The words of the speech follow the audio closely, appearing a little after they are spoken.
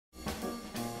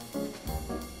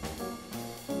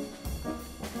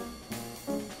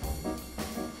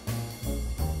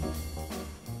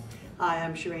Hi,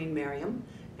 I'm Shareen Merriam,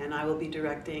 and I will be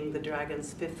directing the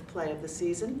Dragon's 5th play of the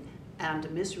season, and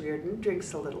Miss Reardon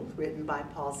Drinks a Little, written by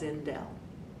Paul Zindel.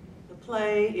 The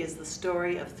play is the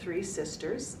story of 3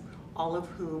 sisters, all of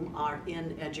whom are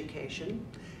in education,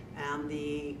 and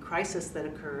the crisis that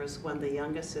occurs when the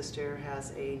youngest sister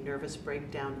has a nervous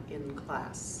breakdown in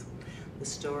class. The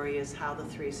story is how the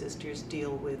 3 sisters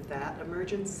deal with that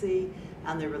emergency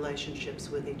and their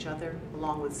relationships with each other,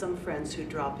 along with some friends who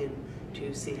drop in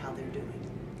to see how they're doing.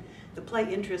 The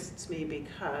play interests me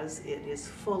because it is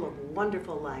full of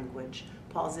wonderful language.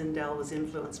 Paul Zindel was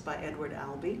influenced by Edward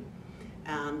Albee,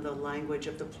 and the language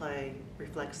of the play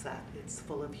reflects that. It's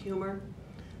full of humor,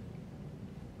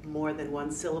 more than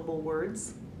 1-syllable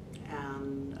words,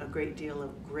 and a great deal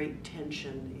of great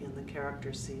tension in the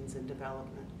character scenes and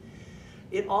development.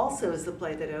 It also is the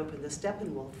play that opened the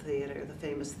Steppenwolf Theater, the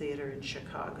famous theater in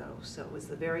Chicago, so it was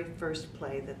the very first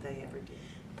play that they ever did.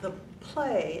 The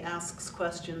play asks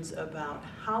questions about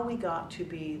how we got to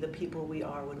be the people we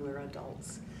are when we're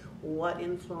adults. What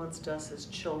influenced us as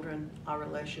children, our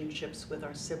relationships with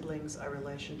our siblings, our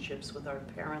relationships with our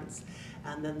parents,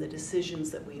 and then the decisions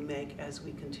that we make as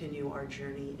we continue our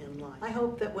journey in life. I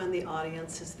hope that when the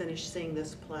audience has finished seeing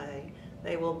this play,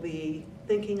 they will be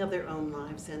thinking of their own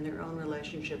lives and their own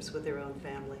relationships with their own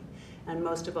family. And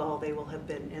most of all, they will have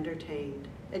been entertained,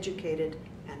 educated,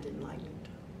 and enlightened.